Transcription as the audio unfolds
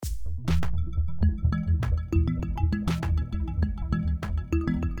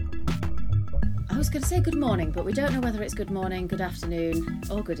was going to say good morning, but we don't know whether it's good morning, good afternoon,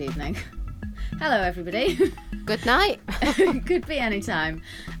 or good evening. Hello, everybody. Good night. Could be any time.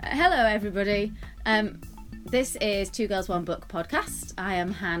 Hello, everybody. This is Two Girls, One Book podcast. I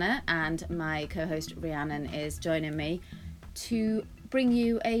am Hannah, and my co-host Rhiannon is joining me to bring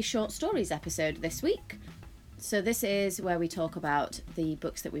you a short stories episode this week. So this is where we talk about the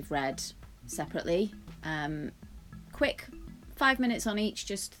books that we've read separately. Quick 5 minutes on each,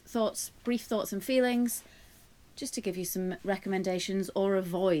 just thoughts, brief thoughts and feelings, just to give you some recommendations or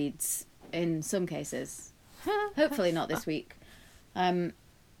avoids in some cases. Hopefully not this week. But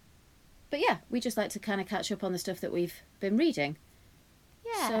yeah, we just like to kind of catch up on the stuff that we've been reading.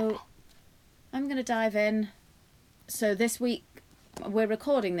 Yeah. So I'm going to dive in. So this week, we're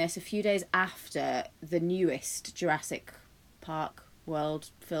recording this a few days after the newest Jurassic Park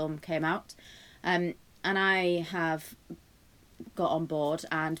World film came out. And I have got on board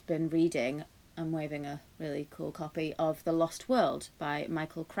and been reading, I'm waving a really cool copy of The Lost World by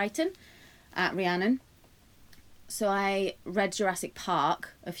Michael Crichton at Rhiannon. So I read Jurassic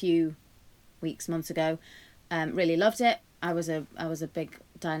Park a few months ago. Really loved it. I was a big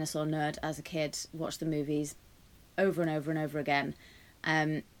dinosaur nerd as a kid, watched the movies over and over and over again.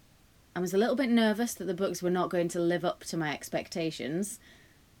 I was a little bit nervous that the books were not going to live up to my expectations,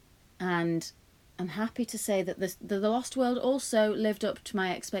 and I'm happy to say that the Lost World also lived up to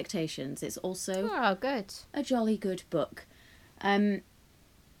my expectations. It's also good. A jolly good book. It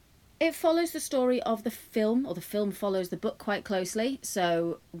follows the story of the film, or the film follows the book quite closely,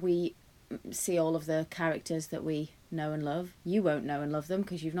 so we see all of the characters that we know and love. You won't know and love them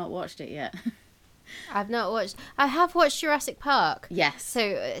because you've not watched it yet. I've not watched. I have watched Jurassic Park. Yes.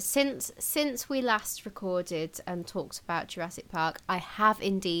 So since we last recorded and talked about Jurassic Park, I have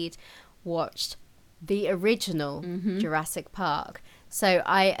indeed watched the original Jurassic Park. So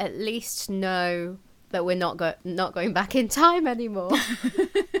I at least know that we're not going back in time anymore.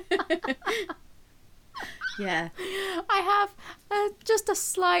 Yeah. I have just a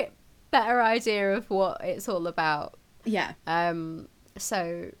slight better idea of what it's all about. Yeah.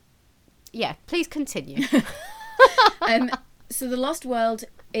 So yeah, please continue. So The Lost World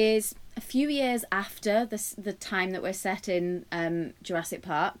is a few years after the time that we're set in Jurassic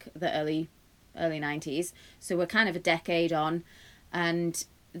Park, the early 90s. So we're kind of a decade on, and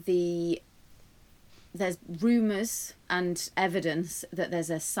there's rumours and evidence that there's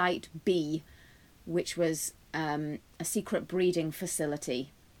a Site B, which was a secret breeding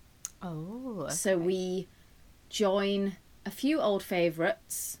facility. Oh, okay. So we join a few old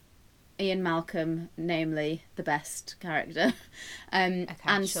favourites, Ian Malcolm, namely the best character, and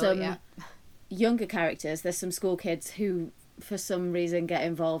some younger characters. There's some school kids who, for some reason, get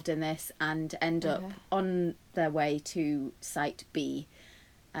involved in this and end up on their way to Site B.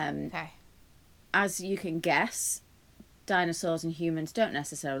 As you can guess, dinosaurs and humans don't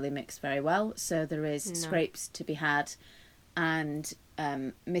necessarily mix very well, so there is scrapes to be had and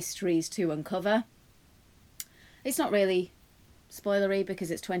mysteries to uncover. It's not really spoilery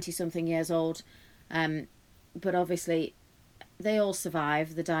because it's 20-something years old, but obviously they all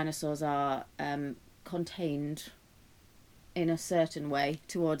survive. The dinosaurs are contained in a certain way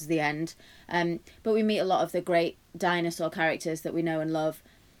towards the end, but we meet a lot of the great dinosaur characters that we know and love.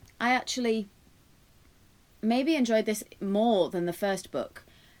 I actually maybe enjoyed this more than the first book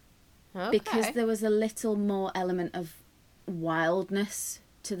because there was a little more element of wildness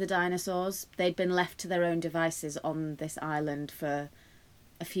to the dinosaurs. They'd been left to their own devices on this island for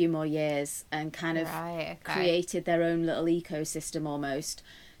a few more years and kind of created their own little ecosystem almost.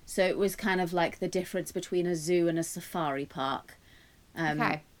 So it was kind of like the difference between a zoo and a safari park.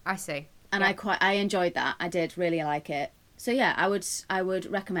 I see. And I enjoyed that. I did really like it. So yeah, I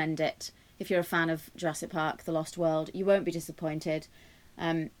would recommend it if you're a fan of Jurassic Park, The Lost World. You won't be disappointed.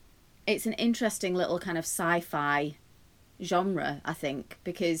 It's an interesting little kind of sci-fi genre, I think,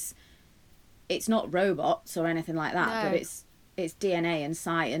 because it's not robots or anything like that, but it's DNA and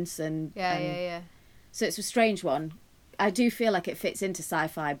science and so it's a strange one. I do feel like it fits into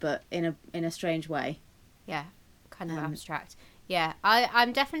sci-fi, but in a strange way. Yeah, kind of abstract. Yeah,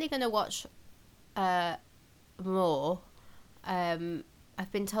 I'm definitely going to watch more.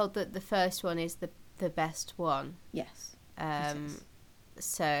 I've been told that the first one is the best one. Yes.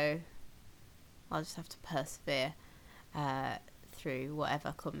 So I'll just have to persevere through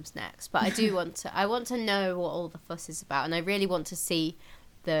whatever comes next. But I want to know what all the fuss is about, and I really want to see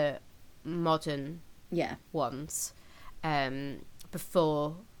the modern ones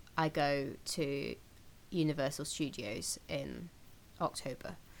before I go to Universal Studios in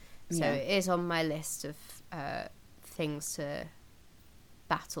October. So it is on my list of things to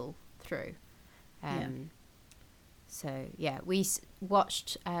battle through. So yeah, we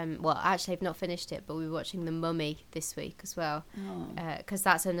watched. Well, actually, I've not finished it, but we were watching The Mummy this week as well, because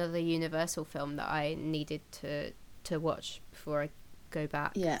that's another Universal film that I needed to watch before I go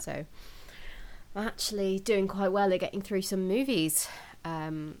back. Yeah. So I'm actually doing quite well at getting through some movies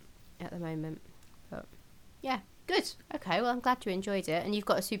at the moment. But yeah, good. Okay, well, I'm glad you enjoyed it, and you've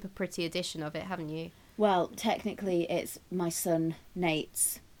got a super pretty edition of it, haven't you? Well, technically, it's my son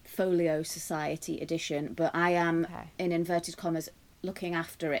Nate's Folio Society edition, but I am, in inverted commas, looking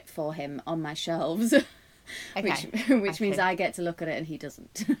after it for him on my shelves, which means I get to look at it and he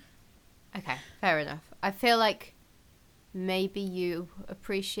doesn't. Okay, fair enough. I feel like maybe you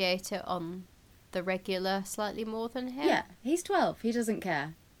appreciate it on the regular slightly more than him. Yeah, he's 12. He doesn't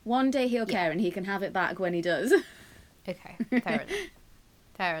care. One day he'll care and he can have it back when he does. Okay, fair enough.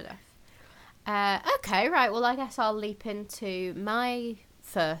 Fair enough. Okay, right, well, I guess I'll leap into my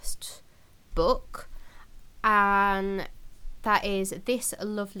first book, and that is This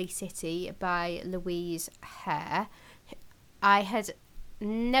Lovely City by Louise Hare. I had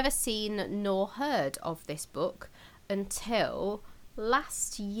never seen nor heard of this book until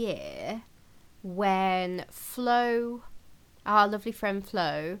last year when Flo, our lovely friend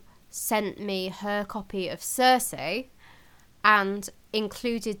Flo, sent me her copy of Circe and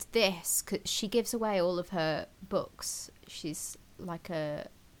included this, 'cause she gives away all of her books. She's like an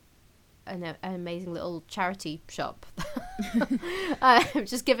amazing little charity shop,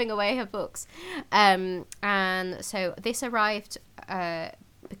 just giving away her books. And so this arrived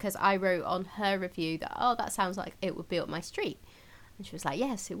because I wrote on her review that, that sounds like it would be up my street. And she was like,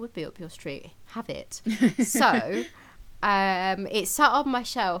 yes, it would be up your street. Have it. So it sat on my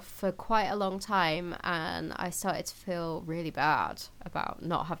shelf for quite a long time, and I started to feel really bad about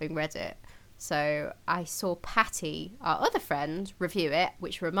not having read it. So I saw Patty, our other friend, review it,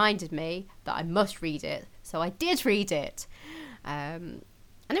 which reminded me that I must read it. So I did read it. And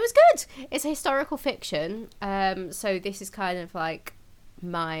it was good. It's a historical fiction. So this is kind of like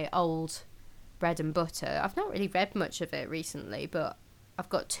my old bread and butter. I've not really read much of it recently, but I've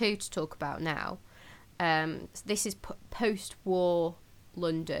got two to talk about now. This is post-war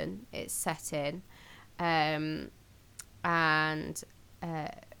London it's set in. And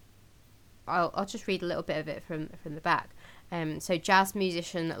I'll just read a little bit of it from the back. So jazz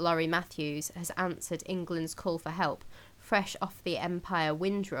musician Laurie Matthews has answered England's call for help. Fresh off the Empire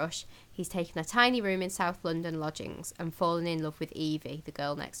Windrush, he's taken a tiny room in South London lodgings and fallen in love with Evie, the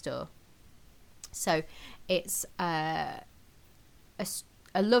girl next door. So it's a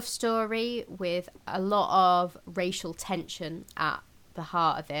love story with a lot of racial tension at the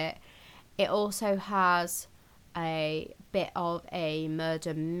heart of it. It also has a bit of a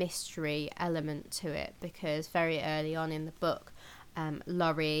murder mystery element to it, because very early on in the book,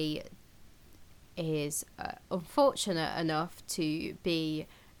 Laurie is unfortunate enough to be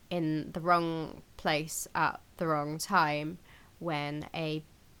in the wrong place at the wrong time when a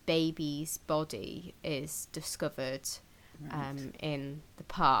baby's body is discovered in the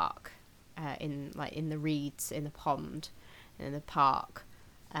park, in the reeds in the pond in the park,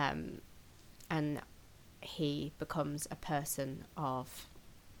 and he becomes a person of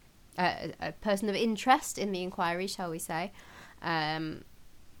interest in the inquiry, shall we say.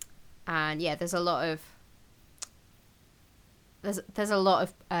 And yeah, there's a lot of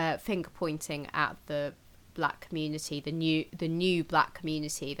finger pointing at the black community, the new black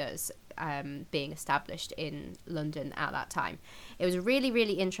community that's being established in London at that time. It was a really,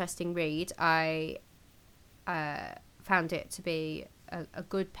 really interesting read. I found it to be a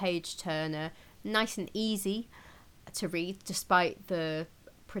good page turner, nice and easy to read, despite the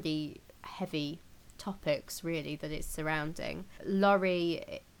pretty heavy topics really that it's surrounding.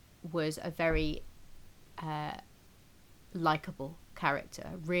 Laurie was a very likable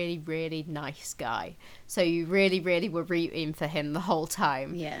character, really, really nice guy. So you really, really were rooting for him the whole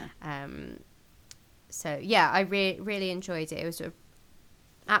time. Yeah. So yeah, I really enjoyed it. It was a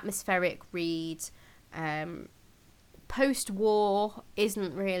atmospheric read. Post-war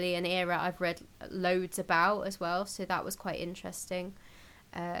isn't really an era I've read loads about as well, so that was quite interesting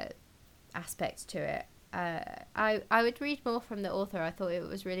aspect to it. I would read more from the author. I thought it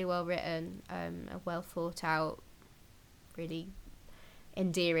was really well written, well thought out, really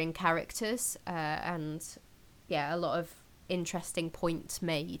endearing characters, and yeah, a lot of interesting points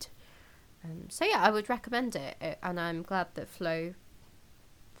made. So yeah, I would recommend it, and I'm glad that Flo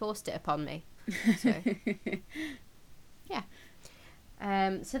forced it upon me. So yeah.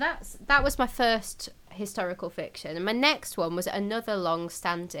 So that was my first historical fiction, and my next one was another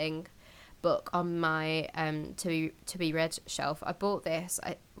long-standing book on my to be read shelf. I bought this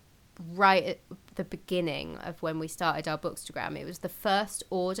right the beginning of when we started our Bookstagram. It was the first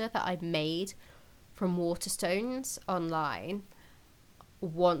order that I made from Waterstones online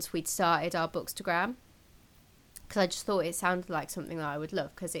once we'd started our Bookstagram, because I just thought it sounded like something that I would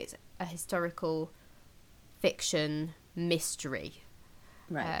love, because it's a historical fiction mystery.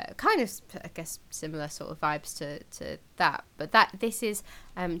 Right. Kind of, I guess, similar sort of vibes to that. But this is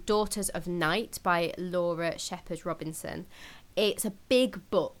Daughters of Night by Laura Shepherd Robinson. It's a big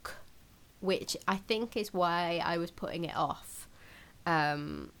book, which I think is why I was putting it off.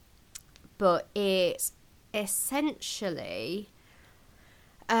 But it's essentially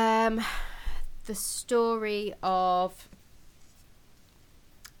the story of...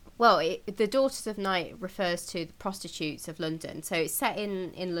 Well, the Daughters of Night refers to the prostitutes of London. So it's set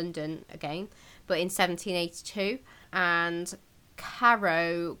in London again, but in 1782. And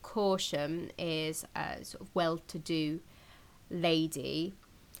Caro Corsham is a sort of well-to-do lady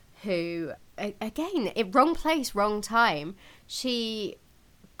who, again, wrong place, wrong time. She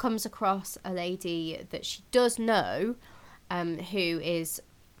comes across a lady that she does know, who is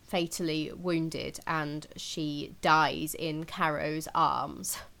fatally wounded, and she dies in Caro's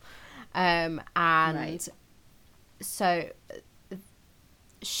arms. And right. So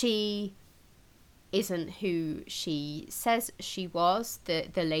she isn't who she says she was,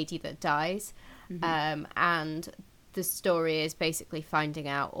 the lady that dies. Mm-hmm. And the story is basically finding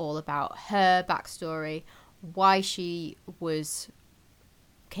out all about her backstory, why she was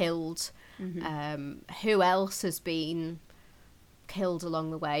killed, mm-hmm. Who else has been killed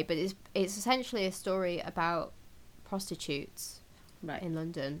along the way. But it's essentially a story about prostitutes, right, in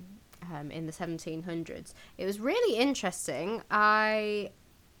London. In the 1700s. It was really interesting. It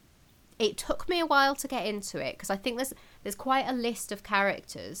took me a while to get into it, because I think there's quite a list of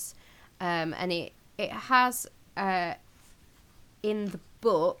characters, and it has in the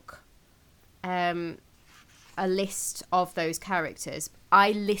book a list of those characters.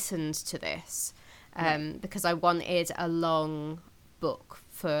 I listened to this because I wanted a long book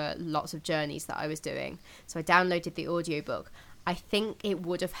for lots of journeys that I was doing, so I downloaded the audiobook. I think it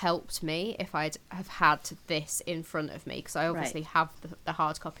would have helped me if I'd have had this in front of me, because I obviously have the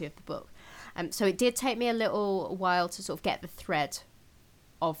hard copy of the book. So it did take me a little while to sort of get the thread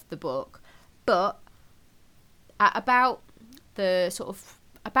of the book. But at about a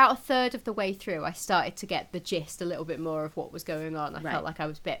third of the way through, I started to get the gist a little bit more of what was going on. I felt like I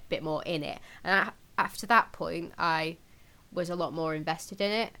was a bit more in it. And after that point, I was a lot more invested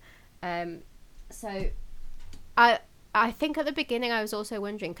in it. So I think at the beginning I was also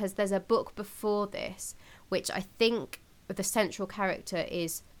wondering, because there's a book before this, which I think the central character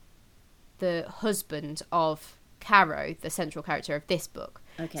is the husband of Caro, the central character of this book.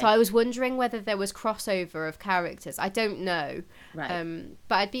 Okay. So I was wondering whether there was crossover of characters. I don't know. Right.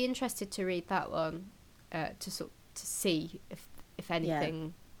 But I'd be interested to read that one to see if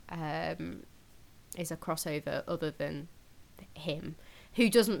anything is a crossover other than him, who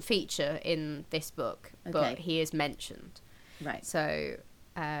doesn't feature in this book, but he is mentioned. Right. So,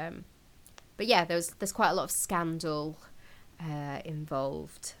 but yeah, there's quite a lot of scandal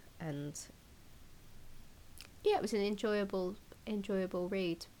involved, and yeah, it was an enjoyable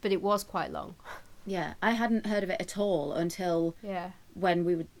read, but it was quite long. Yeah, I hadn't heard of it at all until when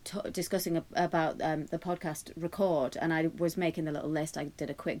we were discussing about the podcast record, and I was making the little list. I did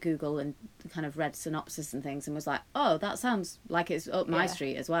a quick Google and kind of read synopsis and things, and was like, oh, that sounds like it's up my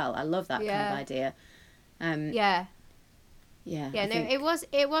street as well. I love that kind of idea.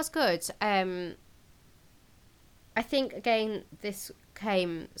 It was good. I think, again, this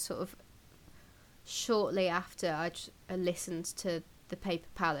came sort of shortly after I listened to The Paper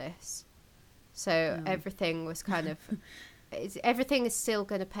Palace, so everything was kind of everything is still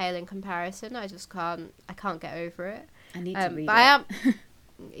going to pale in comparison. I can't get over it. I need to read it.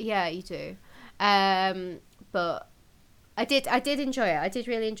 Yeah, you do. But I did enjoy it. I did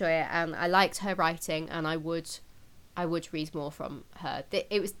really enjoy it, and I liked her writing, and I would read more from her.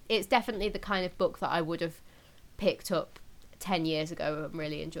 It's definitely the kind of book that I would have picked up 10 years ago and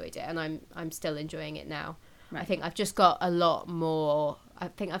really enjoyed it, and I'm still enjoying it now. Right. I think I've just got a lot more. I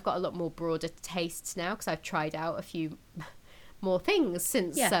think I've got a lot more broader tastes now, because I've tried out a few more things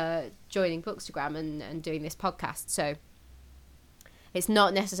since joining Bookstagram and doing this podcast. So it's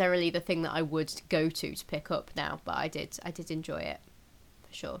not necessarily the thing that I would go to pick up now, but I did enjoy it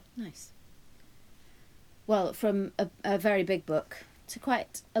for sure. Nice. Well, from a very big book to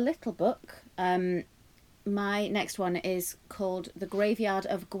quite a little book, my next one is called The Graveyard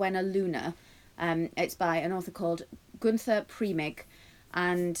of Gwenna Luna. It's by an author called Gunther Premig,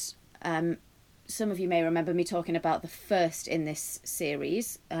 and some of you may remember me talking about the first in this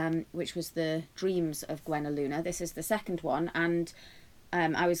series, which was the Dreams of Gwenna Luna. This is the second one, and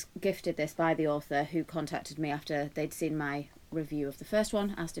I was gifted this by the author, who contacted me after they'd seen my review of the first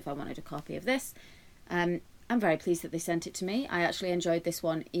one, asked if I wanted a copy of this. I'm very pleased that they sent it to me. I actually enjoyed this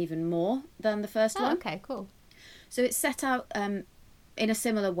one even more than the first one. Okay, cool. So it's set out in a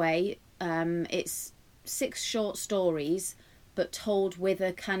similar way. It's 6 short stories, but told with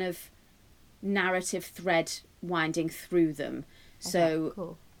a kind of narrative thread winding through them. So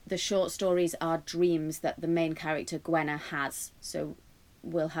cool. The short stories are dreams that the main character Gwenna has. So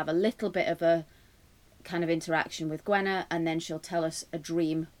we'll have a little bit of a kind of interaction with Gwenna, and then she'll tell us a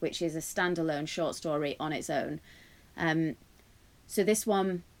dream, which is a standalone short story on its own. So this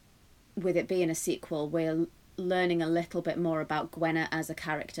one, with it being a sequel, we're learning a little bit more about Gwenna as a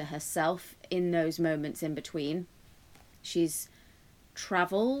character herself in those moments in between. She's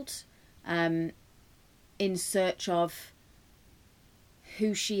travelled in search of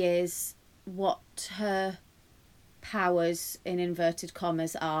who she is, what her powers in inverted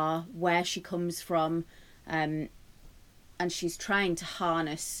commas are, where she comes from, and she's trying to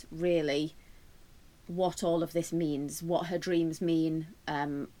harness really what all of this means, what her dreams mean,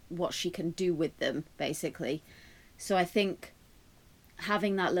 what she can do with them, basically. So I think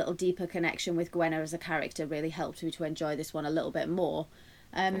having that little deeper connection with Gwenna as a character really helped me to enjoy this one a little bit more.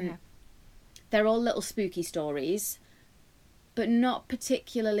 They're all little spooky stories, but not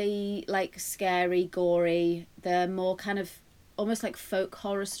particularly like scary, gory. They're more kind of almost like folk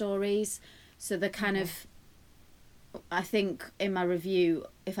horror stories. So they're kind of, I think in my review,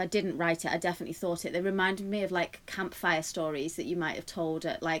 if I didn't write it, I definitely thought it. They reminded me of like campfire stories that you might have told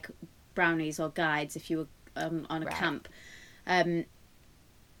at like brownies or guides if you were on a camp.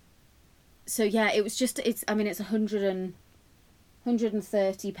 So yeah, it was just, it's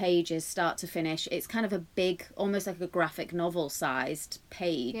 130 pages start to finish. It's kind of a big, almost like a graphic novel sized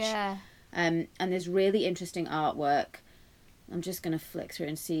page. Yeah. And there's really interesting artwork. I'm just going to flick through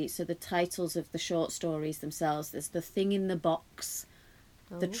and see. So the titles of the short stories themselves, there's The Thing in the Box,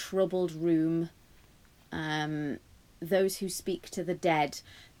 The Troubled Room, Those Who Speak to the Dead.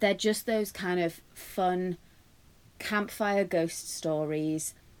 They're just those kind of fun campfire ghost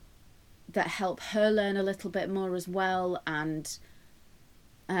stories that help her learn a little bit more as well. And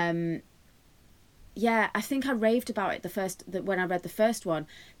yeah, I think I raved about it when I read the first one.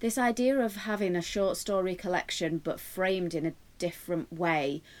 This idea of having a short story collection but framed in a different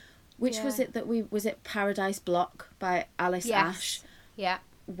way. Which was it Paradise Block by Alice Ash? Yeah.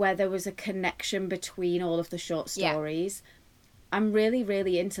 Where there was a connection between all of the short stories. Yeah. I'm really,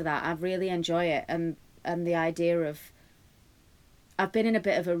 really into that. I really enjoy it. And the idea of, I've been in a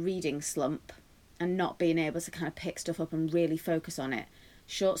bit of a reading slump and not being able to kind of pick stuff up and really focus on it.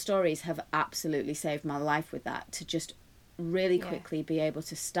 Short stories have absolutely saved my life with that, to just really quickly be able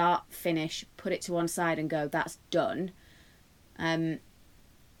to start, finish, put it to one side and go, that's done. I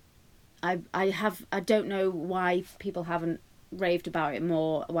don't know why people haven't raved about it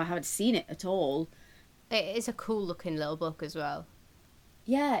more, or I haven't seen it at all. It is a cool looking little book as well.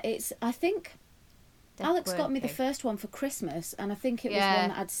 Yeah, I think Alex got me the first one for Christmas, and I think it was one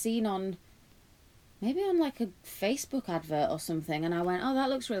that I'd seen on like a Facebook advert or something, and I went, oh, that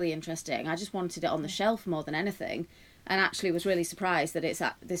looks really interesting. I just wanted it on the shelf more than anything, and actually was really surprised that it's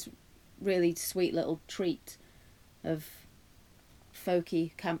at this really sweet little treat of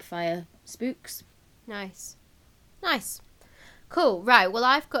folky campfire spooks. Nice. Cool. Right, well,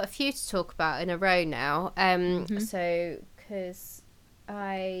 I've got a few to talk about in a row now. So, because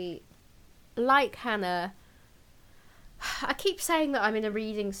I, like Hannah, I keep saying that I'm in a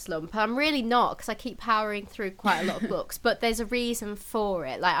reading slump. I'm really not, because I keep powering through quite a lot of books, but there's a reason for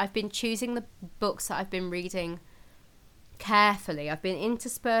it. Like, I've been choosing the books that I've been reading carefully. I've been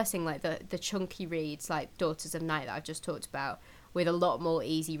interspersing like the chunky reads, like Daughters of Night that I've just talked about, with a lot more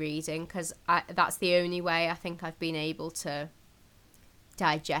easy reading, because that's the only way I think I've been able to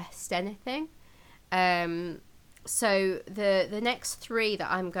digest anything. So the next 3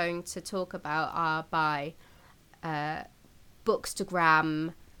 that I'm going to talk about are by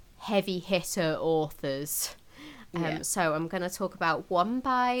Bookstagram heavy hitter authors. So I'm going to talk about one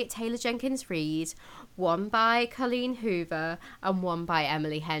by Taylor Jenkins Reid, one by Colleen Hoover, and one by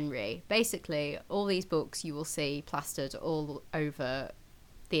Emily Henry. Basically, all these books you will see plastered all over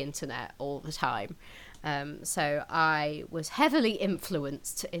the internet all the time. So I was heavily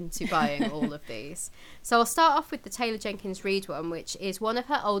influenced into buying all of these. So I'll start off with the Taylor Jenkins Reid one, which is one of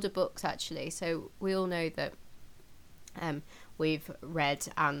her older books, actually. So we all know that we've read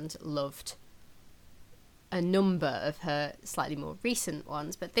and loved a number of her slightly more recent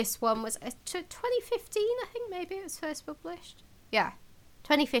ones, but this one was 2015, I think maybe it was first published. Yeah,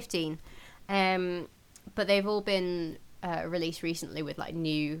 2015. But they've all been released recently with like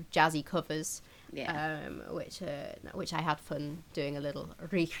new jazzy covers, which I had fun doing, a little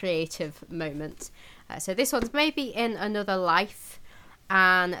recreative moment. So this one's Maybe in Another Life,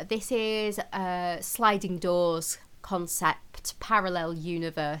 and this is sliding doors concept, parallel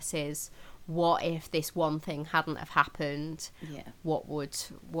universes. What if this one thing hadn't have happened? Yeah. What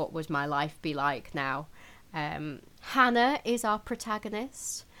would my life be like now? Hannah is our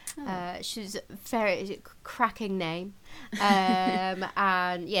protagonist. Oh. She's a very cracking name.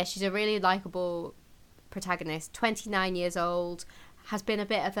 And yeah, she's a really likeable protagonist. 29 years old, has been a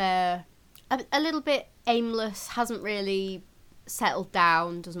bit of a little bit aimless, hasn't really settled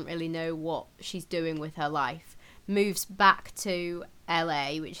down, doesn't really know what she's doing with her life. Moves back to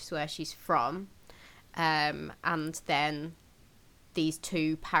LA, which is where she's from, and then these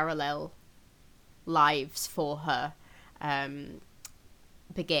two parallel lives for her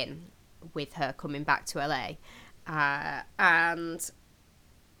begin with her coming back to LA, and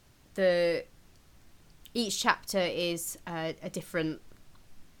each chapter is a different,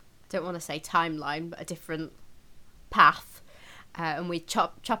 I don't want to say timeline, but a different path. And we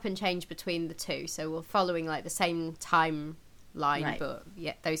chop and change between the two, so we're following like the same timeline, right, but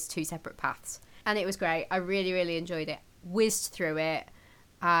yeah, those two separate paths. And it was great. I really, really enjoyed it. Whizzed through it.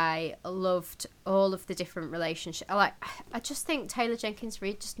 I loved all of the different relationships. I just think Taylor Jenkins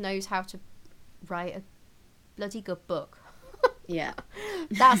Reid just knows how to write a bloody good book. Yeah,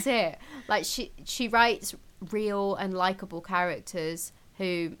 that's it. Like she writes real and likable characters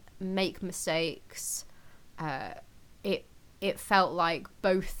who make mistakes. It felt like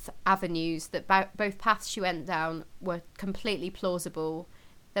both avenues, that both paths she went down were completely plausible.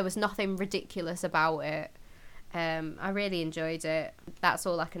 There was nothing ridiculous about it. I really enjoyed it. That's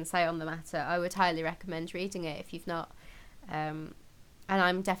all I can say on the matter. I would highly recommend reading it if you've not. And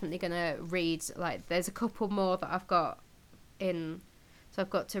I'm definitely going to read, like, there's a couple more that I've got in. So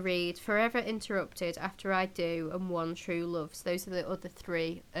I've got to read Forever Interrupted, After I Do, and One True Love. So those are the other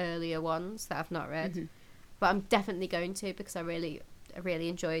three earlier ones that I've not read. Mm-hmm. But I'm definitely going to, because I really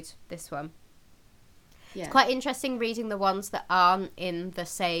enjoyed this one. Yeah. It's quite interesting reading the ones that aren't in the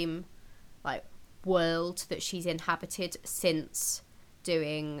same like world that she's inhabited since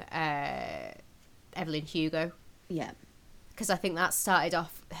doing Evelyn Hugo. Yeah. Because I think that started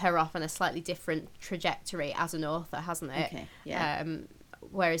her off on a slightly different trajectory as an author, hasn't it? Okay. Yeah.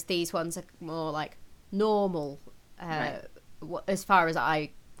 Whereas these ones are more like normal, right, as far as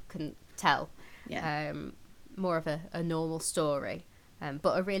I can tell. Yeah. More of a normal story,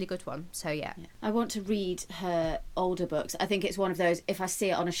 but a really good one. So yeah. I want to read her older books. I think it's one of those, if I see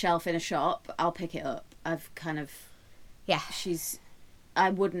it on a shelf in a shop, I'll pick it up. I've kind of, yeah, I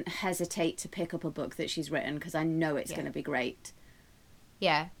wouldn't hesitate to pick up a book that she's written, because I know it's going to be great.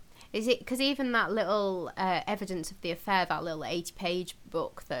 Yeah. Is it, because even that little Evidence of the Affair, that little 80-page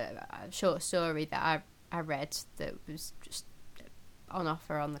book, short story that I read that was just on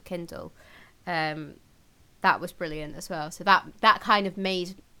offer on the Kindle, that was brilliant as well. So that kind of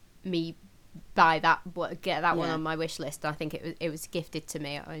made me buy get that one on my wish list. I think it was gifted to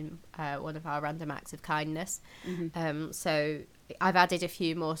me on one of our random acts of kindness. Mm-hmm. So I've added a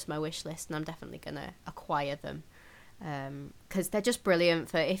few more to my wish list, and I'm definitely going to acquire them, because they're just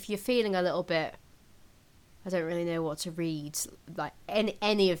brilliant for if you're feeling a little bit, I don't really know what to read, like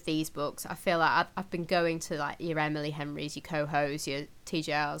any of these books. I feel like I've been going to like your Emily Henrys, your Coho's, your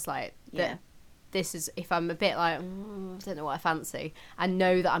TJRs, like this is, if I'm a bit like, I don't know what I fancy, I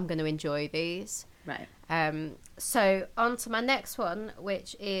know that I'm going to enjoy these. Right. So on to my next one,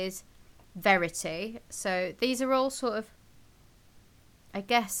 which is Verity. So these are all sort of, I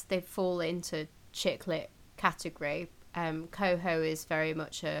guess they fall into chick lit category. Coho is very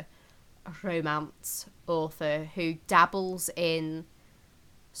much a romance author who dabbles in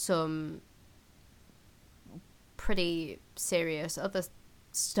some pretty serious other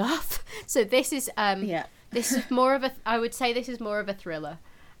stuff. So this is this is more of a, I would say this is more of a thriller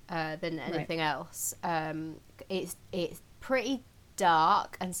than anything else. It's pretty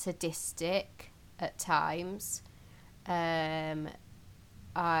dark and sadistic at times.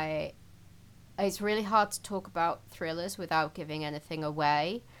 It's really hard to talk about thrillers without giving anything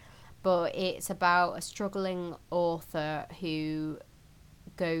away, but it's about a struggling author who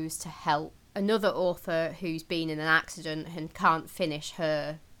goes to help another author who's been in an accident and can't finish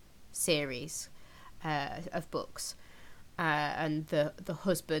her series of books, and the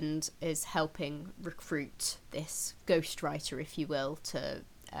husband is helping recruit this ghostwriter, if you will, to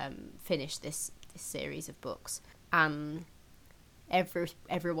finish this this series of books, and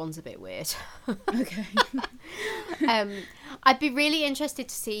everyone's a bit weird. Okay. I'd be really interested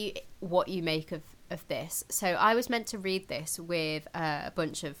to see what you make of this. So I was meant to read this with a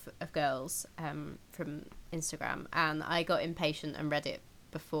bunch of girls from Instagram, and I got impatient and read it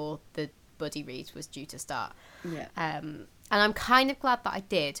before the buddy read was due to start. Yeah. And I'm kind of glad that I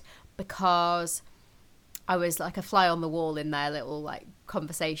did, because I was like a fly on the wall in their little like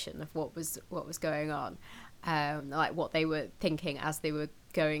conversation of what was going on, like what they were thinking as they were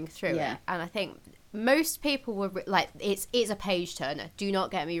going through it. And I think most people were like, it's a page turner, do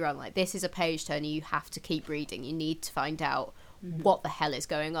not get me wrong, like this is a page turner, you have to keep reading, you need to find out what the hell is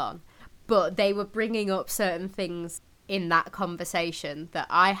going on. But they were bringing up certain things in that conversation that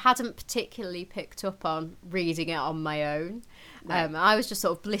I hadn't particularly picked up on reading it on my own. Right. I was just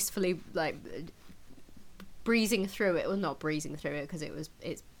sort of blissfully like breezing through it. Well, not breezing through it because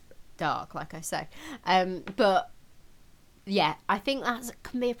it's dark, like I say. But yeah, I think that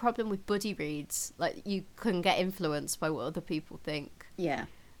can be a problem with buddy reads. Like, you can get influenced by what other people think. Yeah.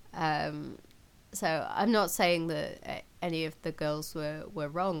 So I'm not saying that any of the girls were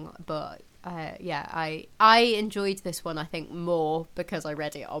wrong, but yeah, I enjoyed this one, I think, more because I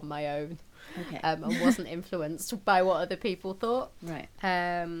read it on my own. Okay. And wasn't influenced by what other people thought. Right.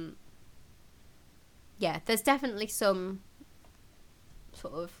 Yeah, there's definitely some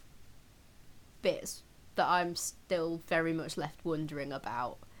sort of bits that I'm still very much left wondering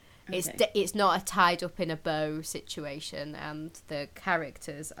about. Okay. It's not a tied up in a bow situation, and the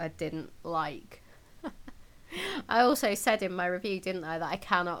characters I didn't like. I also said in my review, didn't I, that I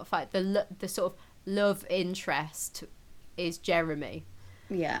cannot fight the sort of love interest is Jeremy.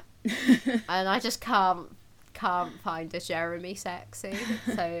 Yeah. And I just can't find a Jeremy sexy.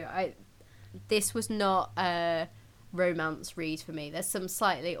 So this was not a romance read for me. There's some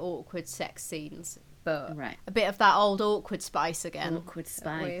slightly awkward sex scenes, but a bit of that old awkward spice again. Awkward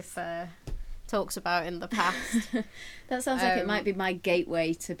spice. We've talked about in the past. That sounds like it might be my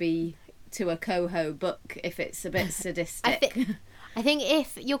gateway to a coho book if it's a bit sadistic. I think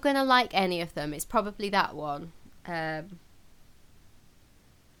if you're going to like any of them, it's probably that one. But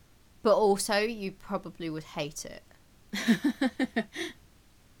also, you probably would hate it.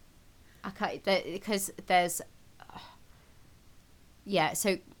 Because there's... yeah,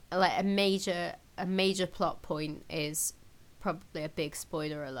 so like a major plot point is probably a big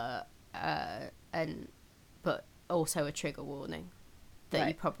spoiler alert, but also a trigger warning that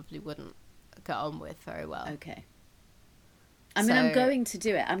you probably wouldn't get on with very well. Okay. I mean, I'm going to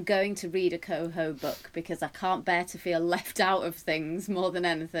do it. I'm going to read a coho book because I can't bear to feel left out of things more than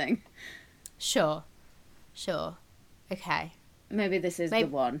anything. Sure. Okay. Maybe this is the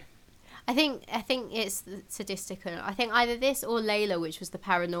one. I think it's sadistic. I think either this or Layla, which was the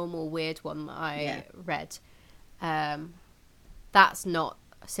paranormal weird one that I read. That's not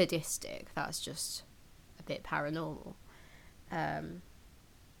sadistic. That's just a bit paranormal.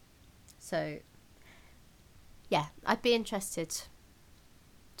 So, yeah, I'd be interested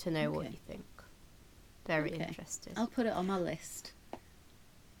to know what you think. Very interested. I'll put it on my list.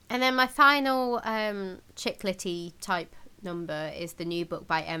 And then my final chick-litty type number is the new book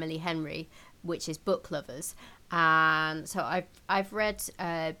by Emily Henry, which is Book Lovers. And so I've read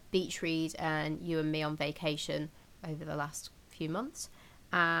Beach Read and You and Me on Vacation over the last few months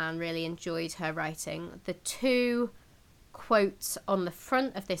and really enjoyed her writing. The two quotes on the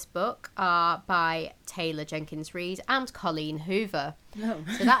front of this book are by Taylor Jenkins Reid and Colleen Hoover. Oh.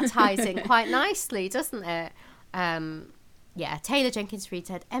 So that ties in quite nicely, doesn't it? Yeah, Taylor Jenkins Reid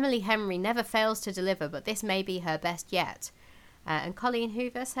said, Emily Henry never fails to deliver, but this may be her best yet. And Colleen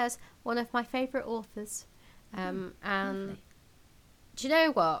Hoover says, one of my favourite authors. And do you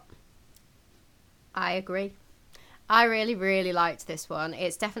know what? I agree. I really, really liked this one.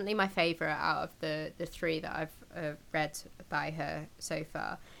 It's definitely my favourite out of the three that I've read by her so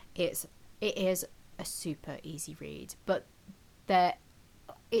far. It is a super easy read, but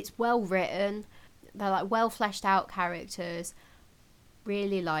it's well written. They're like well fleshed out characters,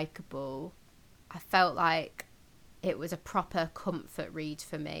 really likeable. I felt like it was a proper comfort read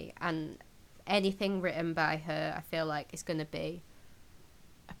for me, and anything written by her I feel like is going to be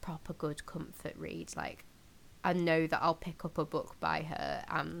a proper good comfort read. Like, I know that I'll pick up a book by her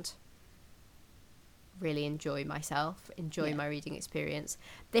and really enjoy myself, my reading experience.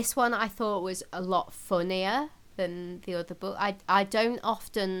 This one I thought was a lot funnier than the other book. I don't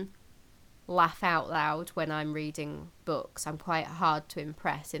often laugh out loud when I'm reading books. I'm quite hard to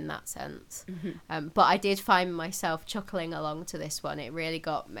impress in that sense. Mm-hmm. But I did find myself chuckling along to this one. It really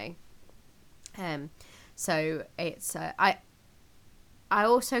got me. So it's I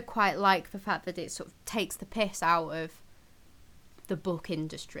also quite like the fact that it sort of takes the piss out of the book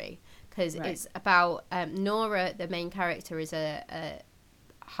industry, because it's about Nora, the main character, is a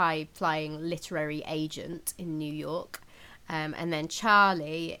high-flying literary agent in New York, and then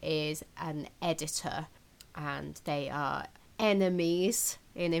Charlie is an editor, and they are enemies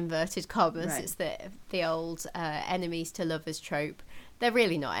in inverted commas. It's the old enemies to lovers trope. They're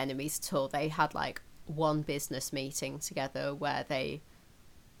really not enemies at all. They had like one business meeting together where they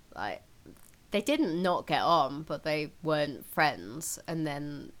didn't not get on, but they weren't friends, and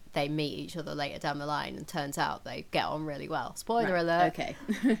then they meet each other later down the line, and turns out they get on really well. Spoiler alert. Okay.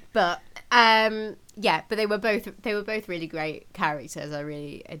 But but they were both really great characters. I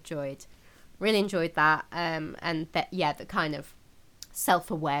really enjoyed that. And the kind of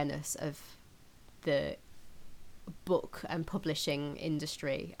self-awareness of the book and publishing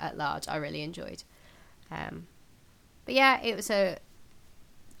industry at large, I really enjoyed. But yeah, it was a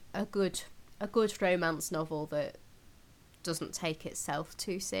good romance novel that doesn't take itself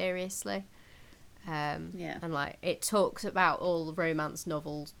too seriously. And like, it talks about all the romance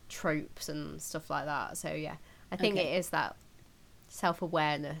novel tropes and stuff like that. So yeah, I think it is that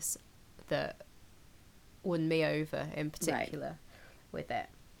self-awareness that won me over in particular with it.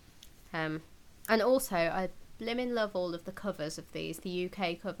 And also, I blimmin' love all of the covers of these. The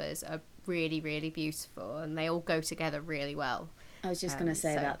UK covers are really, really beautiful, and they all go together really well. I was just going to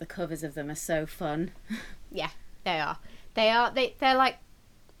say that the covers of them are so fun. Yeah, they are. They're like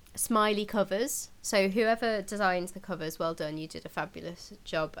smiley covers. So whoever designs the covers, well done. You did a fabulous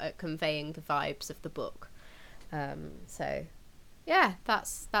job at conveying the vibes of the book. So yeah,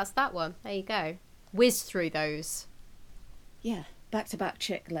 that's that one. There you go. Whiz through those. Yeah, back-to-back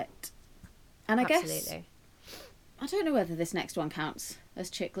chick lit. And I guess, I don't know whether this next one counts as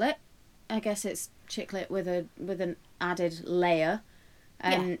chick lit. I guess it's chick lit with an added layer.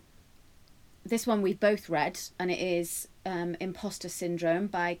 This one we've both read, and it is Imposter Syndrome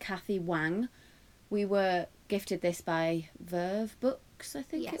by Kathy Wang. We were gifted this by Verve Books, I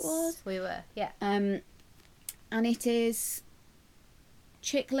think it was. We were, yeah. And it is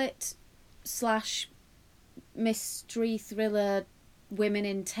chick lit / mystery thriller, women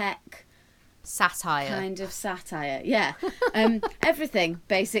in tech satire. Kind of satire, yeah. Everything,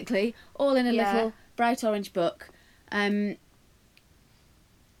 basically, all in a little bright orange book.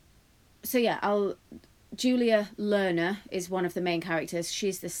 So yeah, Julia Lerner is one of the main characters.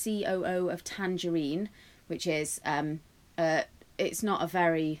 She's the COO of Tangerine, which is it's not a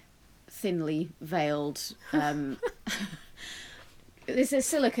very thinly veiled. It's a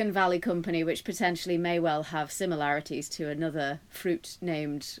Silicon Valley company, which potentially may well have similarities to another fruit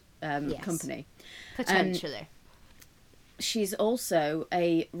named company. Potentially. She's also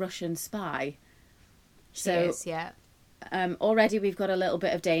a Russian spy. She is, yeah. Already we've got a little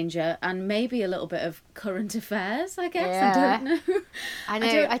bit of danger and maybe a little bit of current affairs, I guess. Yeah. I don't know. I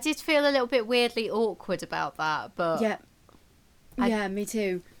know. I did feel a little bit weirdly awkward about that, but... Yeah, me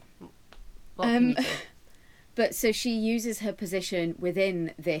too. What can you do? But so she uses her position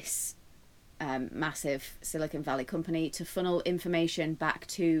within this massive Silicon Valley company to funnel information back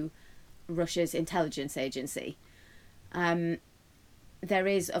to Russia's intelligence agency. There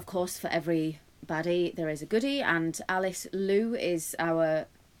is, of course, for every baddie, there is a goodie, and Alice Liu is I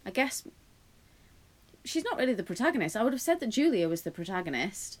guess, she's not really the protagonist. I would have said that Julia was the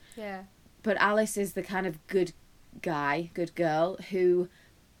protagonist. Yeah. But Alice is the kind of good girl who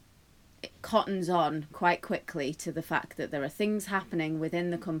cottons on quite quickly to the fact that there are things happening within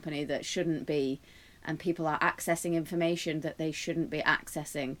the company that shouldn't be, and people are accessing information that they shouldn't be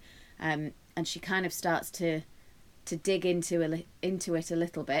accessing, and she kind of starts to dig into it a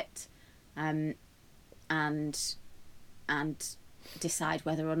little bit, and decide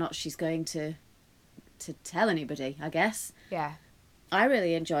whether or not she's going to tell anybody, I guess. Yeah. I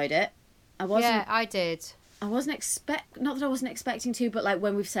really enjoyed it. Yeah, I did. I wasn't not that I wasn't expecting to, but like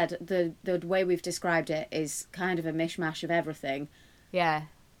when we've said, the way we've described it is kind of a mishmash of everything. Yeah.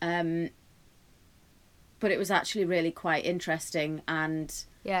 But it was actually really quite interesting and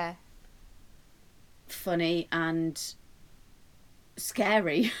funny and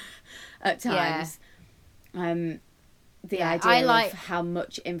scary at times. The idea of how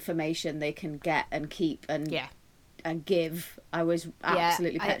much information they can get and keep and give, I was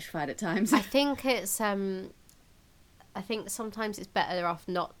absolutely petrified at times. I think it's I think sometimes it's better off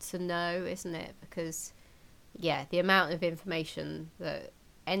not to know, isn't it? Because the amount of information that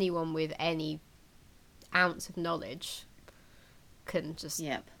anyone with any ounce of knowledge can just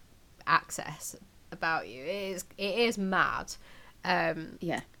access about you, it is mad.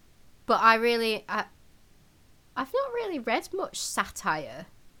 But I've not really read much satire,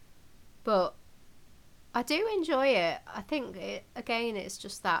 but I do enjoy it. I think, it's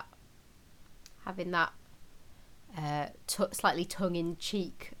just that having that slightly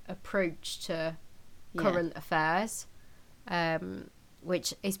tongue-in-cheek approach to current affairs,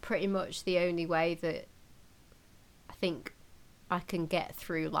 which is pretty much the only way that I think I can get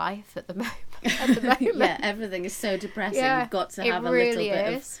through life at the moment. Yeah, everything is so depressing. You've got to have a little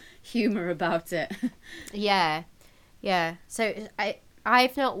bit of humour about it. Yeah. So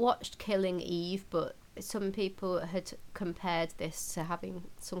I've not watched Killing Eve, but some people had compared this to having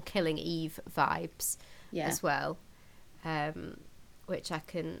some Killing Eve vibes as well, which I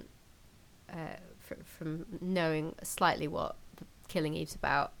can, from knowing slightly what Killing Eve's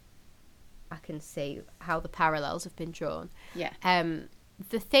about, I can see how the parallels have been drawn. Yeah.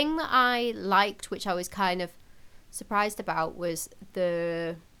 The thing that I liked, which I was kind of surprised about, was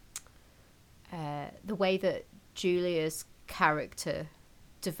the way that Julia's character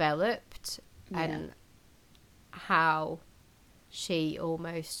developed and how she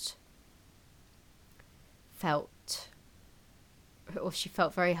almost felt, or she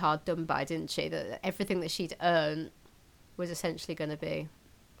felt very hard done by, didn't she? That everything that she'd earned was essentially going to be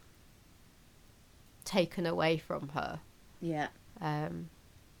taken away from her. Yeah. I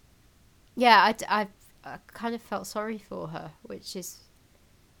kind of felt sorry for her, which is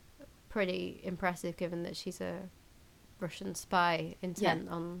pretty impressive given that she's a Russian spy intent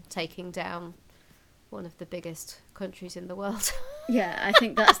on taking down one of the biggest countries in the world. Yeah, I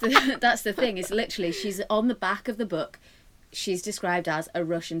think that's the thing. Is literally she's on the back of the book. She's described as a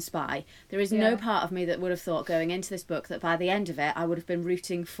Russian spy. There is no part of me that would have thought going into this book that by the end of it I would have been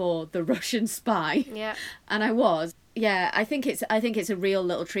rooting for the Russian spy. Yeah. And I was. Yeah, I think it's a real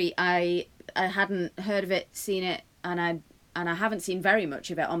little treat. I hadn't heard of it, seen it, and I haven't seen very much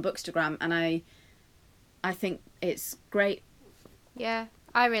of it on Bookstagram, and I think it's great. Yeah,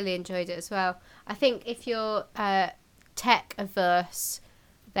 I really enjoyed it as well. I think if you're tech averse,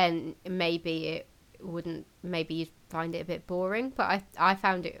 then maybe you'd find it a bit boring, but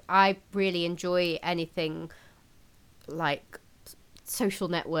I really enjoy anything like social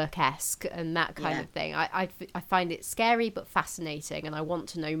network-esque and that kind of thing. I find it scary but fascinating, and I want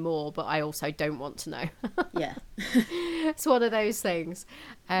to know more, but I also don't want to know. Yeah. It's one of those things.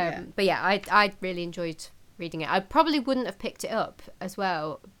 But yeah, I really enjoyed reading it. I probably wouldn't have picked it up as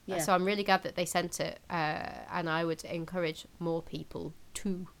well. So I'm really glad that they sent it, and I would encourage more people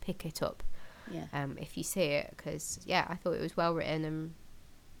to pick it up. If you see it, because I thought it was well written and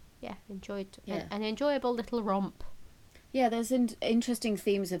enjoyed an enjoyable little romp. Yeah, there's interesting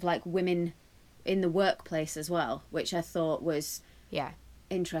themes of like women in the workplace as well, which I thought was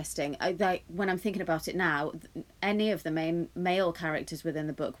interesting. When I'm thinking about it now, any of the main male characters within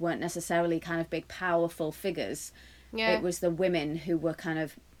the book weren't necessarily kind of big powerful figures. It was the women who were kind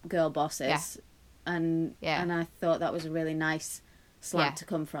of girl bosses, and I thought that was a really nice slant to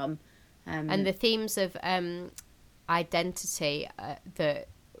come from. And the themes of identity that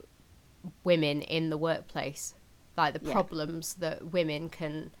women in the workplace, like the problems that women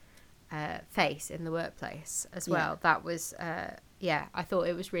can face in the workplace as well. That was, I thought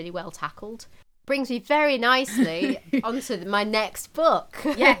it was really well tackled. Brings me very nicely onto my next book.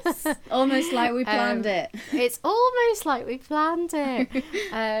 Yes, almost like we planned it. It's almost like we planned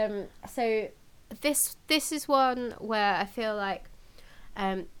it. So this is one where I feel like,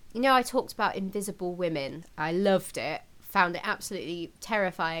 I talked about Invisible Women. I loved it, found it absolutely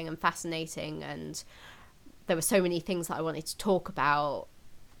terrifying and fascinating, and there were so many things that I wanted to talk about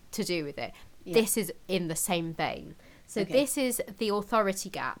to do with it. This is in the same vein. So this is The Authority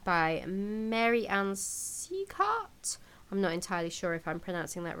Gap by Mary Ann Sieghart. I'm not entirely sure if I'm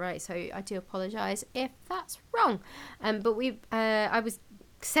pronouncing that right, so I do apologise if that's wrong. But I was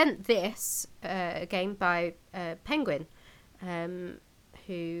sent this again by Penguin,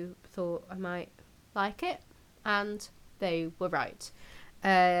 who thought I might like it, and they were right.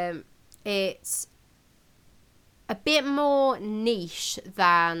 It's a bit more niche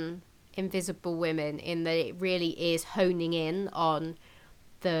than Invisible Women in that it really is honing in on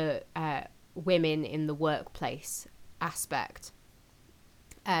the women in the workplace aspect,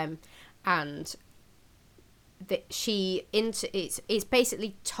 and that it's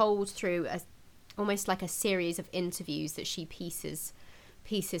basically told through almost like a series of interviews that she pieces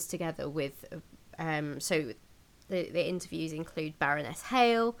together with so the interviews include Baroness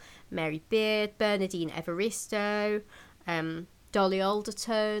Hale, Mary Beard, Bernadine Evaristo, Dolly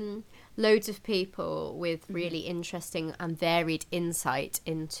Alderton, loads of people with really interesting and varied insight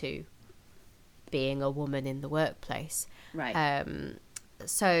into being a woman in the workplace. Right.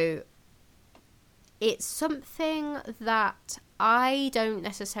 So it's something that I don't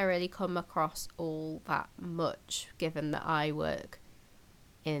necessarily come across all that much, given that I work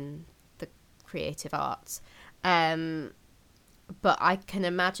in the creative arts. But I can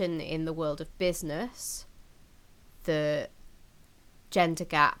imagine in the world of business, the gender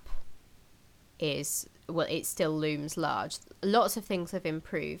gap is, well, it still looms large. Lots of things have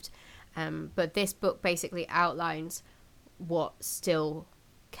improved, but this book basically outlines what still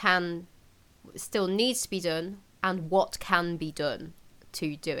needs to be done and what can be done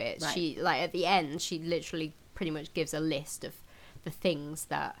to do it. Right. She, like, at the end, she literally pretty much gives a list of the things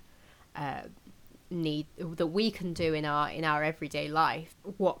that that we can do in our everyday life.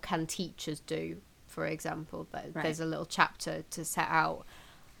 What can teachers do, for example? Right. There's a little chapter to set out,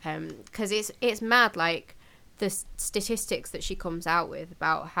 because it's mad, like the statistics that she comes out with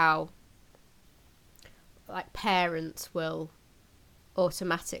about how, like, parents will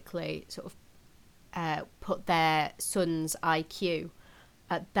automatically sort of put their son's IQ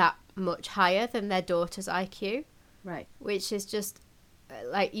at that much higher than their daughter's IQ. Right. Which is just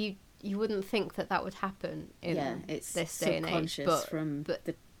like, you wouldn't think that would happen in this day and age.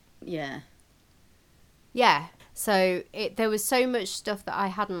 Yeah. So there was so much stuff that I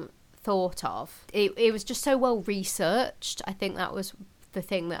hadn't thought of. It was just so well researched. I think that was the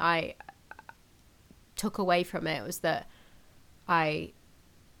thing that I took away from it, was that I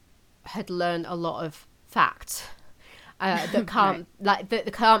had learned a lot of facts that can't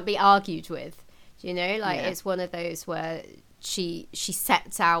that can't be argued with. You know, like, it's one of those where she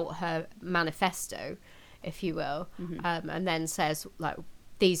sets out her manifesto, if you will, and then says, like,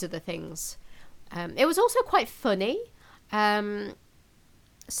 these are the things. It was also quite funny. So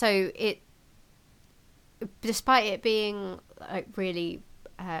it, despite it being, like, really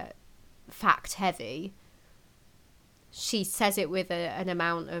fact heavy, she says it with an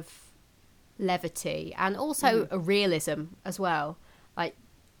amount of levity and also a realism as well. Like,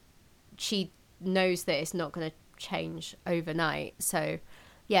 she knows that it's not going to change overnight. So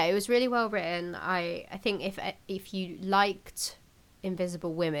yeah, it was really well written. I think if you liked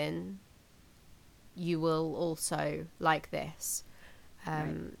Invisible Women, you will also like this.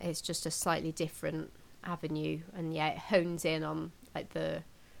 It's just a slightly different avenue, and it hones in on, like, the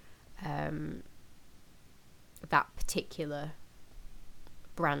that particular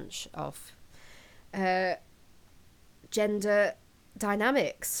branch of gender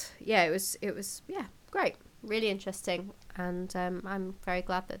dynamics. It was great, really interesting, and I'm very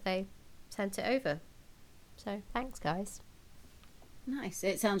glad that they sent it over. So thanks, guys. Nice.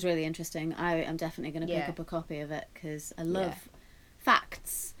 It sounds really interesting. I am definitely going to pick up a copy of it, because I love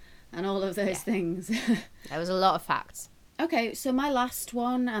facts and all of those things. There was a lot of facts. Okay, so my last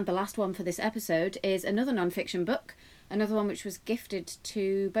one, and the last one for this episode, is another non-fiction book. Another one which was gifted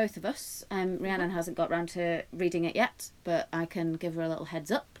to both of us. Rhiannon hasn't got round to reading it yet, but I can give her a little heads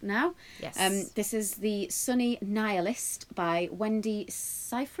up now. Yes. This is The Sunny Nihilist by Wendy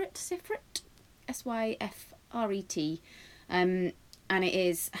Syfret, Syfret. And it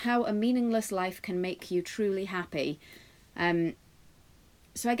is How a Meaningless Life Can Make You Truly Happy.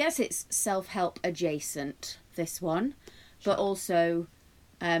 So I guess it's self-help adjacent, this one, but also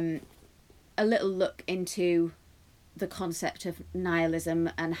a little look into the concept of nihilism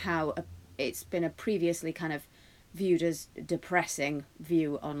and how it's been a previously kind of viewed as depressing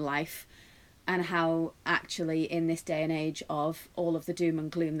view on life, and how actually in this day and age of all of the doom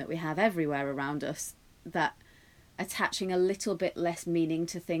and gloom that we have everywhere around us, that attaching a little bit less meaning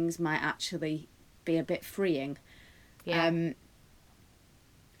to things might actually be a bit freeing. And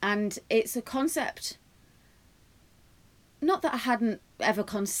it's a concept, not that I hadn't ever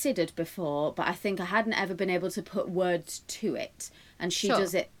considered before, but I think I hadn't ever been able to put words to it, and she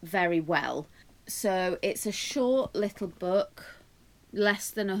does it very well. So it's a short little book,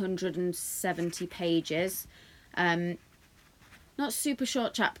 less than 170 pages, not super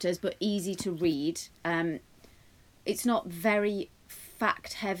short chapters, but easy to read. It's not very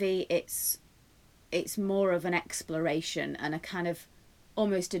fact heavy. It's more of an exploration and a kind of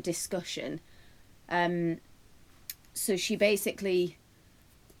almost a discussion. So she basically,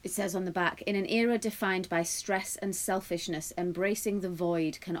 it says on the back, in an era defined by stress and selfishness, embracing the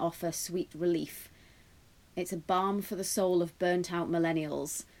void can offer sweet relief. It's a balm for the soul of burnt-out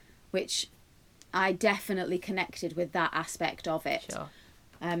millennials, which I definitely connected with that aspect of it. Sure.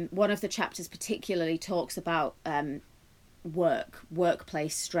 One of the chapters particularly talks about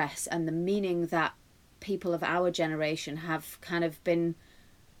workplace stress, and the meaning that people of our generation have kind of been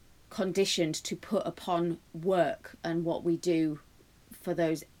conditioned to put upon work and what we do for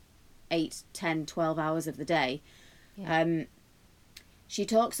those 8, 10, 12 hours of the day. She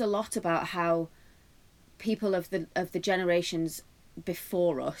talks a lot about how people of the generations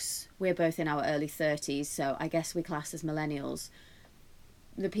before us, we're both in our early 30s, so I guess we class as millennials.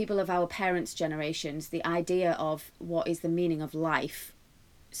 The people of our parents' generations, the idea of what is the meaning of life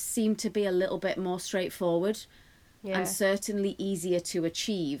seemed to be a little bit more straightforward, and certainly easier to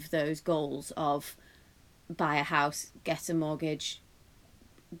achieve those goals of buy a house, get a mortgage,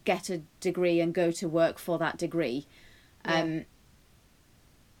 get a degree and go to work for that degree.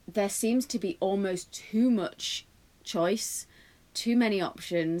 There seems to be almost too much choice, too many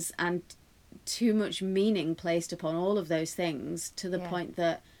options, and too much meaning placed upon all of those things, to the point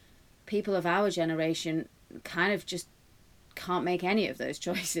that people of our generation kind of just can't make any of those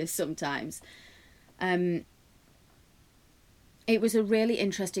choices sometimes. It was a really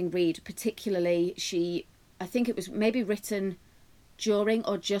interesting read, particularly I think it was maybe written during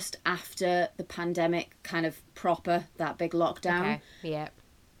or just after the pandemic, kind of proper, that big lockdown. Okay. Yeah.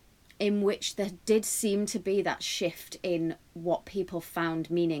 In which there did seem to be that shift in what people found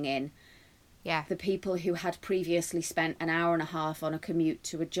meaning in. Yeah. The people who had previously spent an hour and a half on a commute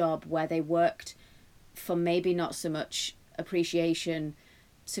to a job where they worked for maybe not so much appreciation,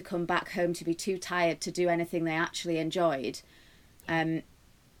 to come back home to be too tired to do anything they actually enjoyed.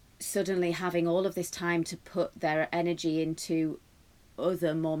 Suddenly having all of this time to put their energy into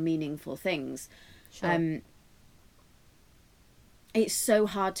other more meaningful things. Sure. It's so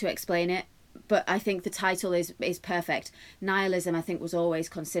hard to explain it, but I think the title is perfect. Nihilism, I think, was always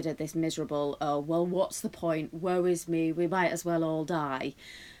considered this miserable, oh, well, what's the point? Woe is me, we might as well all die.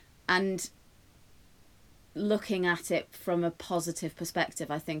 And looking at it from a positive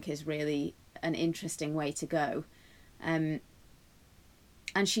perspective, I think, is really an interesting way to go.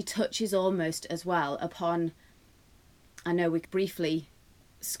 And she touches almost as well upon, I know we briefly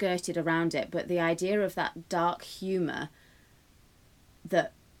skirted around it, but the idea of that dark humour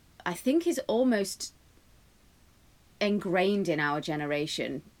that I think is almost ingrained in our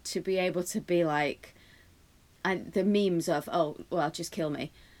generation, to be able to be like, and the memes of, oh, well, just kill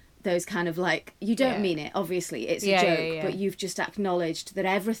me. Those kind of like, you don't mean it, obviously, it's a joke, but you've just acknowledged that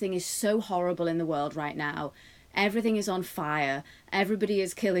everything is so horrible in the world right now. Everything is on fire. Everybody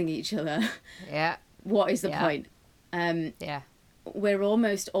is killing each other. Yeah. What is the point? We're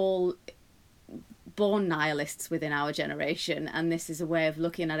almost all born nihilists within our generation, and this is a way of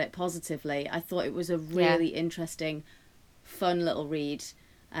looking at it positively. I thought it was a really interesting, fun little read,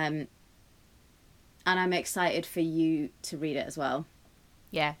 and I'm excited for you to read it as well.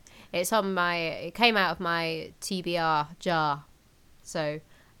 Yeah, it came out of my TBR jar, so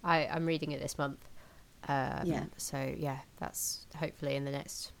I'm reading it this month. So yeah, that's hopefully in the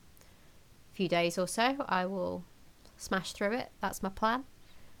next few days or so I will smash through it. That's my plan.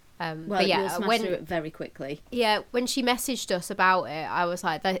 But yeah, you'll smash through it very quickly. Yeah, when she messaged us about it, I was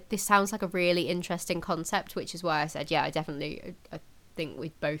like, this sounds like a really interesting concept, which is why I said, I think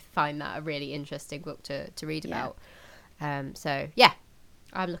we'd both find that a really interesting book to read about. So yeah,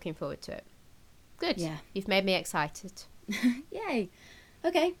 I'm looking forward to it. Good. Yeah. You've made me excited. Yay.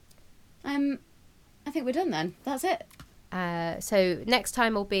 Okay. I think we're done then. That's it. So next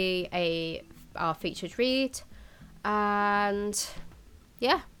time will be our featured read, and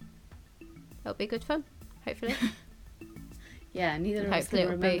yeah, it'll be good fun, hopefully. Yeah, neither of us can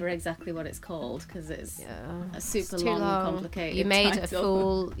remember exactly what it's called, because it's a super long, complicated You made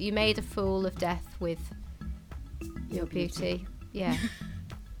title. You made a fool of death with your beauty. Yeah,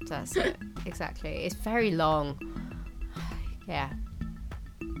 that's it. Exactly. It's very long. Yeah.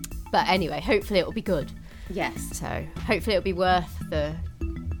 But anyway, hopefully it'll be good. Yes. So hopefully it'll be worth the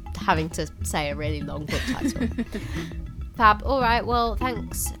having to say a really long book title. Fab. All right. Well,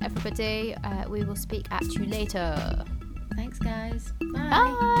 thanks everybody. We will speak at you later. Thanks, guys. Bye.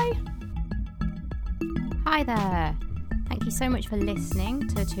 Bye. Hi there. Thank you so much for listening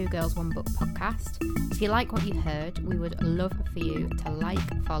to Two Girls One Book podcast. If you like what you've heard, we would love for you to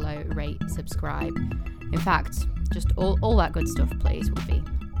like, follow, rate, subscribe. In fact, just all that good stuff, please, would be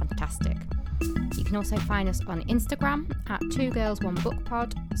fantastic. You can also find us on Instagram at Two Girls One Book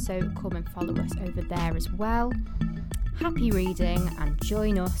Pod, so come and follow us over there as well. Happy reading and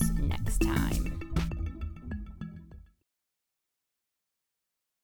join us next time.